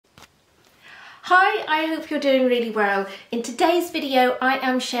Hi, I hope you're doing really well. In today's video, I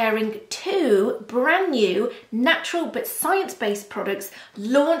am sharing two brand new natural but science-based products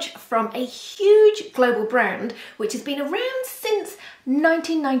launched from a huge global brand which has been around since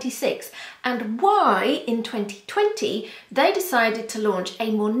 1996 and why in 2020 they decided to launch a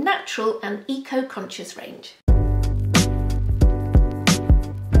more natural and eco-conscious range.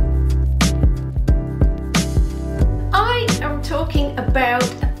 I am talking about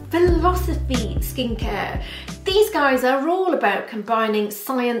Philosophy skincare. These guys are all about combining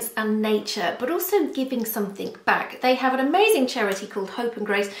science and nature, but also giving something back. They have an amazing charity called Hope and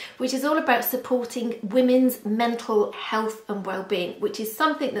Grace, which is all about supporting women's mental health and well-being, which is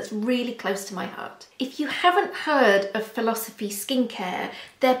something that's really close to my heart. If you haven't heard of Philosophy skincare,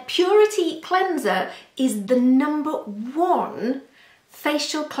 their Purity Cleanser is the #1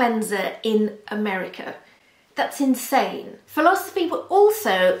 facial cleanser in America. That's insane. Philosophy were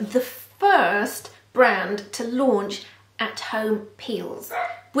also the first brand to launch at-home peels,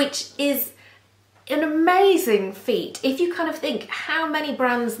 which is an amazing feat. If you kind of think how many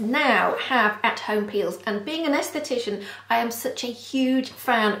brands now have at-home peels, and being an esthetician, I am such a huge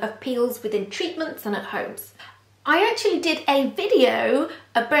fan of peels within treatments and at homes. I actually did a video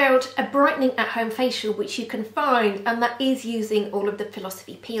about a brightening at-home facial which you can find, and that is using all of the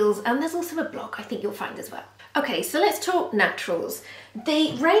Philosophy peels, and there's also a blog I think you'll find as well. Okay, so let's talk naturals.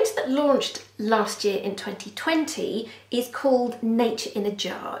 The range that launched last year in 2020 is called Nature in a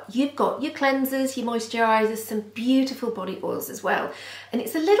Jar. You've got your cleansers, your moisturisers, some beautiful body oils as well. And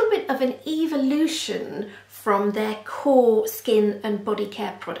it's a little bit of an evolution from their core skin and body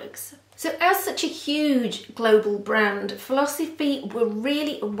care products. So as such a huge global brand, Philosophy were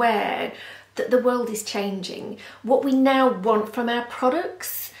really aware that the world is changing. What we now want from our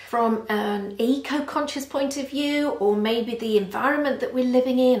products, from an eco-conscious point of view, or maybe the environment that we're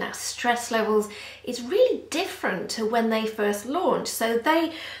living in, our stress levels, is really different to when they first launched. So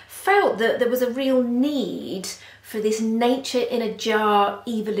they felt that there was a real need for this nature in a jar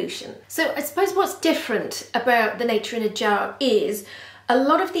evolution. So I suppose what's different about the nature in a jar is a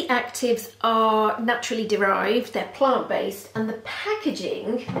lot of the actives are naturally derived, they're plant-based, and the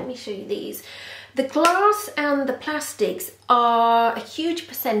packaging, let me show you these, the glass and the plastics are, a huge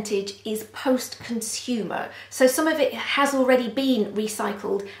percentage is post-consumer. So some of it has already been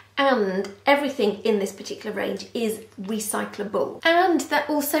recycled, and everything in this particular range is recyclable. And that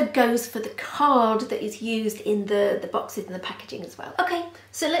also goes for the card that is used in the boxes and the packaging as well. Okay,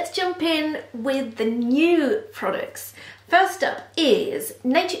 so let's jump in with the new products. First up is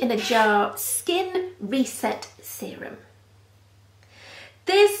Nature in a Jar Skin Reset Serum.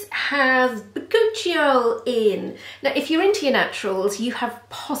 This has Bakuchiol in. Now, if you're into your naturals, you have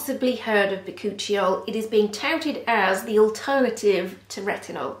possibly heard of Bakuchiol. It is being touted as the alternative to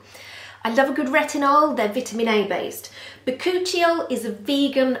retinol. I love a good retinol, they're vitamin A based. Bakuchiol is a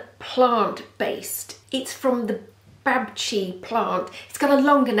vegan plant based. It's from the Bakuchiol plant. It's got a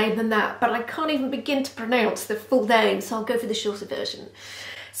longer name than that, but I can't even begin to pronounce the full name, so I'll go for the shorter version.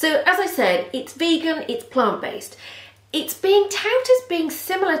 So as I said, it's vegan, it's plant-based. It's being touted as being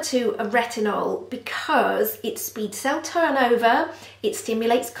similar to a retinol because it speeds cell turnover, it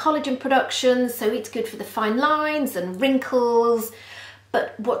stimulates collagen production, so it's good for the fine lines and wrinkles.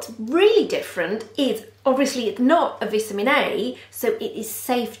 But what's really different is obviously it's not a vitamin A, so it is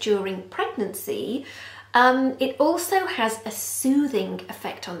safe during pregnancy. It also has a soothing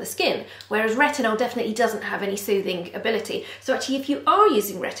effect on the skin, whereas retinol definitely doesn't have any soothing ability. So actually, if you are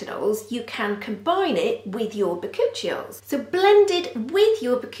using retinols, you can combine it with your Bakuchiols. So blended with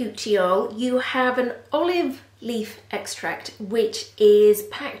your Bakuchiol, you have an olive leaf extract, which is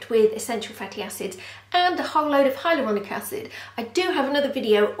packed with essential fatty acids and a whole load of hyaluronic acid. I do have another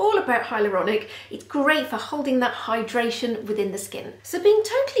video all about hyaluronic. It's great for holding that hydration within the skin. So being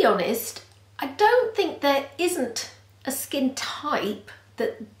totally honest, I don't think there isn't a skin type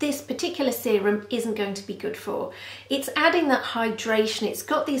that this particular serum isn't going to be good for. It's adding that hydration, it's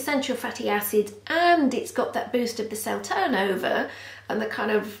got the essential fatty acids, and it's got that boost of the cell turnover and the kind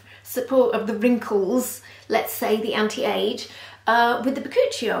of support of the wrinkles, let's say the anti-age, with the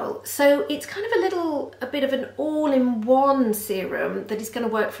Bakuchiol. So it's kind of a bit of an all-in-one serum that is going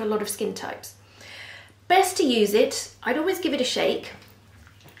to work for a lot of skin types. Best to use it, I'd always give it a shake.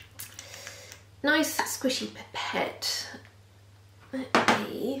 Nice squishy pipette. Let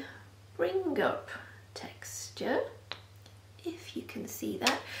me bring up texture, if you can see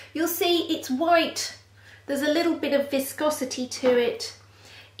that. You'll see it's white, there's a little bit of viscosity to it.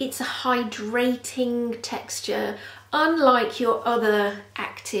 It's a hydrating texture. Unlike your other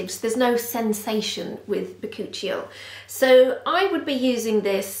actives, there's no sensation with Bakuchiol. So I would be using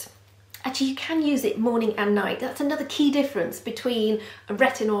this actually you can use it morning and night. That's another key difference between a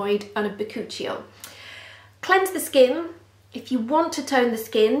retinoid and a Bakuchiol. Cleanse the skin. If you want to tone the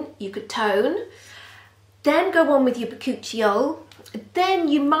skin, you could tone. Then go on with your Bakuchiol. Then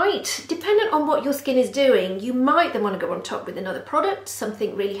you might, dependent on what your skin is doing, you might then want to go on top with another product,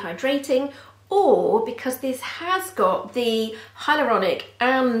 something really hydrating, or because this has got the hyaluronic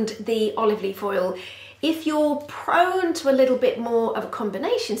and the olive leaf oil, if you're prone to a little bit more of a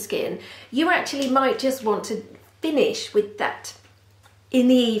combination skin, you actually might just want to finish with that in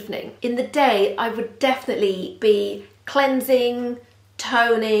the evening. In the day, I would definitely be cleansing,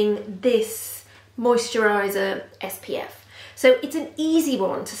 toning this moisturizer SPF. So it's an easy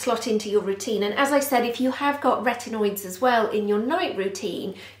one to slot into your routine. And as I said, if you have got retinoids as well in your night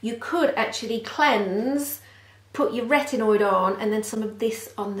routine, you could actually cleanse, put your retinoid on, and then some of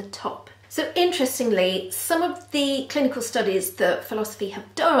this on the top. So interestingly, some of the clinical studies that Philosophy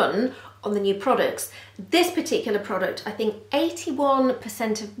have done on the new products, this particular product, I think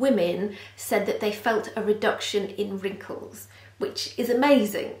 81% of women said that they felt a reduction in wrinkles, which is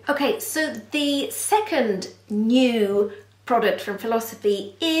amazing. Okay, so the second new product from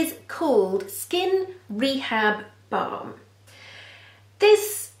Philosophy is called Skin Rehab Balm.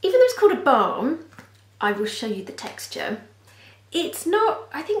 This, even though it's called a balm, I will show you the texture. It's not,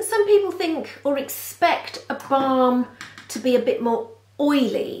 I think some people think or expect a balm to be a bit more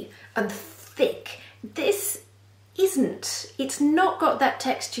oily and thick. This isn't. It's not got that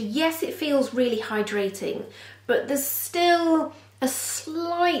texture. Yes, it feels really hydrating, but there's still a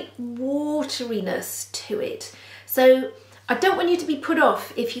slight wateriness to it. So I don't want you to be put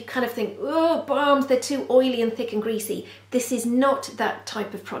off if you kind of think, oh, balms, they're too oily and thick and greasy. This is not that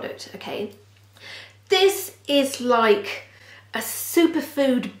type of product, okay? This is like a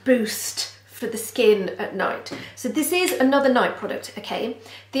superfood boost for the skin at night. So this is another night product, okay?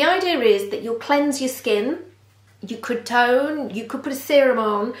 The idea is that you'll cleanse your skin, you could tone, you could put a serum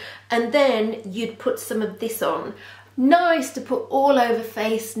on, and then you'd put some of this on. Nice to put all over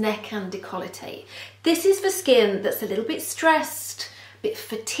face, neck and décolleté. This is for skin that's a little bit stressed, a bit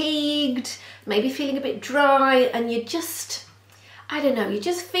fatigued, maybe feeling a bit dry, and you're just, I don't know, you're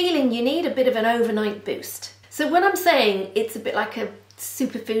just feeling you need a bit of an overnight boost. So when I'm saying it's a bit like a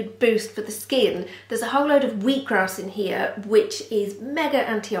superfood boost for the skin, there's a whole load of wheatgrass in here, which is mega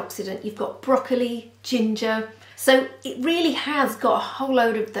antioxidant. You've got broccoli, ginger. So it really has got a whole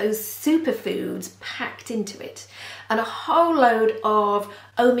load of those superfoods packed into it, and a whole load of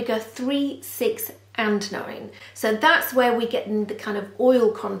omega-3, 6 and 9. So that's where we get in the kind of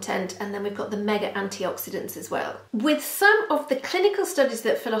oil content, and then we've got the mega antioxidants as well. With some of the clinical studies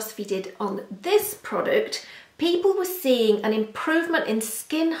that Philosophy did on this product, people were seeing an improvement in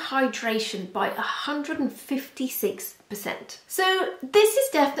skin hydration by 156%. So this is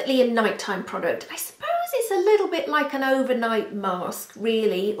definitely a nighttime product. I suppose it's a little bit like an overnight mask,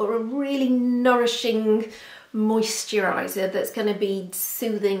 really, or a really nourishing moisturizer that's going to be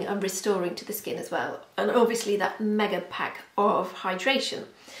soothing and restoring to the skin as well. And obviously that mega pack of hydration.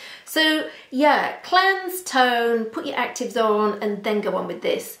 So yeah, cleanse, tone, put your actives on, and then go on with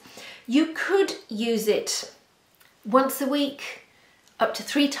this. You could use it once a week, up to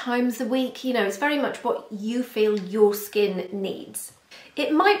 3 times a week. You know, it's very much what you feel your skin needs.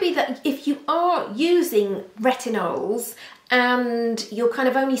 It might be that if you are using retinols and you're kind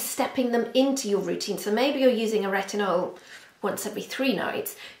of only stepping them into your routine, so maybe you're using a retinol once every 3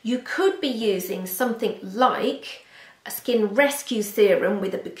 nights, you could be using something like a skin rescue serum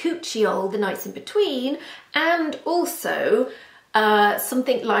with a Bakuchiol the nights in between, and also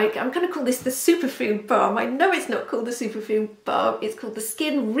something like, I'm going to call this the superfood balm. I know it's not called the superfood balm, it's called the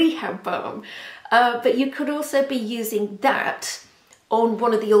Skin Rehab Balm. But you could also be using that on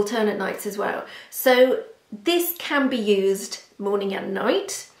one of the alternate nights as well. So this can be used morning and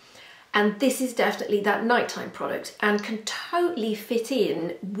night, and this is definitely that nighttime product and can totally fit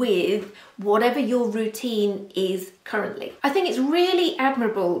in with whatever your routine is currently. I think it's really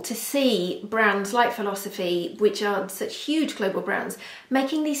admirable to see brands like Philosophy, which are such huge global brands,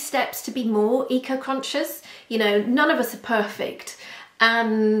 making these steps to be more eco-conscious. You know, none of us are perfect,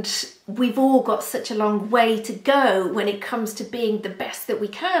 and we've all got such a long way to go when it comes to being the best that we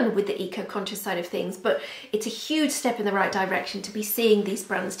can with the eco-conscious side of things, but it's a huge step in the right direction to be seeing these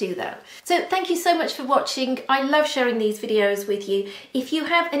brands do that. So thank you so much for watching. I love sharing these videos with you. If you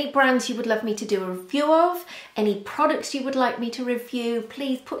have any brands you would love me to do a review of, any products you would like me to review,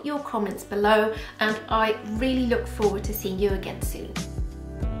 please put your comments below, and I really look forward to seeing you again soon.